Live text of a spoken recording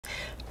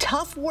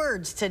Tough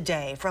words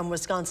today from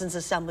Wisconsin's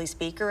Assembly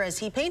Speaker as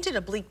he painted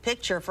a bleak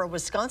picture for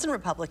Wisconsin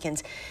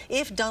Republicans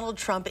if Donald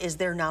Trump is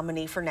their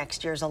nominee for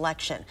next year's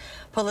election.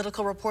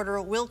 Political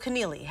reporter Will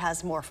Keneally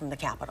has more from the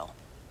Capitol.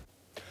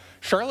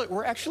 Charlotte,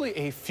 we're actually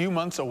a few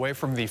months away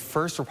from the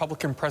first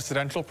Republican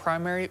presidential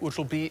primary, which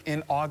will be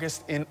in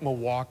August in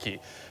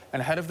Milwaukee.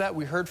 And ahead of that,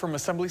 we heard from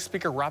Assembly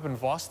Speaker Robin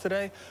Vos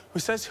today, who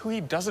says who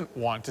he doesn't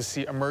want to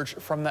see emerge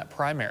from that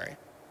primary.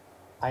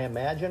 I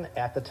imagine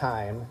at the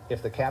time,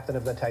 if the captain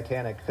of the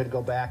Titanic could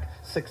go back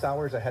 6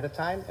 hours ahead of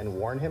time and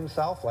warn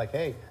himself, like,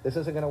 hey, this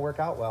isn't going to work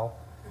out well,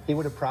 he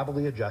would have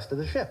probably adjusted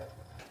the ship.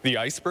 The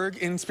iceberg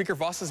in Speaker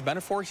Vos's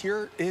metaphor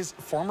here is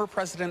former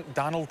President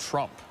Donald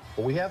Trump.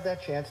 But we have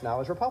that chance now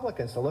as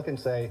Republicans to look and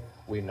say,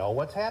 we know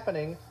what's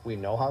happening, we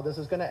know how this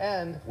is going to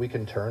end, we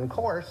can turn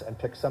course and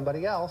pick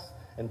somebody else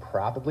and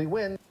probably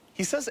win.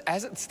 He says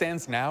as it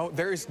stands now,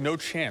 there is no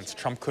chance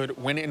Trump could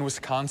win in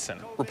Wisconsin.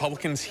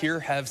 Republicans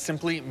here have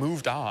simply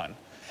moved on.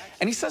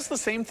 And he says the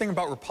same thing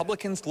about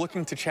Republicans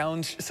looking to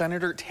challenge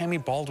Senator Tammy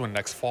Baldwin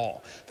next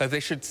fall, that they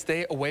should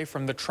stay away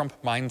from the Trump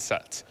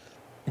mindset.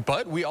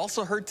 But we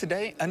also heard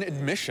today an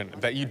admission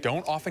that you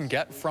don't often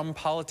get from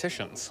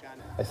politicians.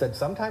 I said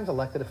sometimes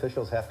elected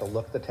officials have to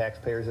look the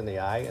taxpayers in the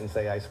eye and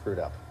say, I screwed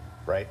up,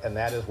 right? And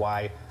that is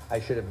why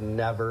I should have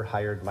never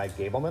hired Mike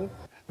Gableman.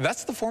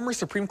 That's the former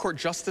Supreme Court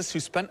justice who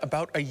spent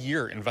about a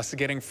year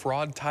investigating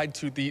fraud tied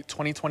to the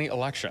 2020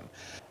 election.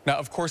 Now,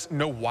 of course,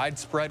 no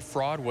widespread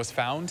fraud was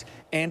found,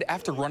 and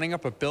after running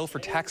up a bill for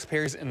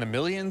taxpayers in the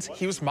millions,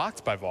 he was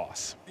mocked by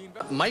Vos.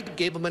 Mike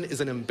Gableman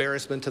is an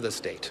embarrassment to the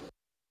state.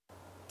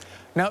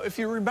 Now, if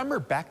you remember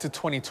back to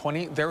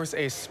 2020, there was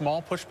a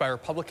small push by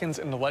Republicans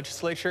in the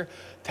legislature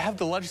to have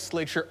the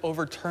legislature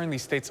overturn the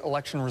state's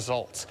election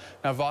results.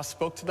 Now, Vos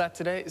spoke to that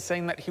today,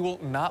 saying that he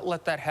will not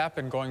let that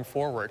happen going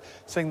forward,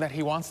 saying that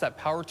he wants that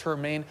power to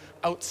remain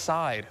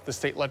outside the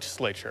state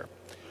legislature.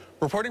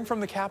 Reporting from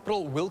the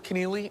Capitol, Will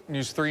Keneally,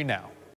 News 3 Now.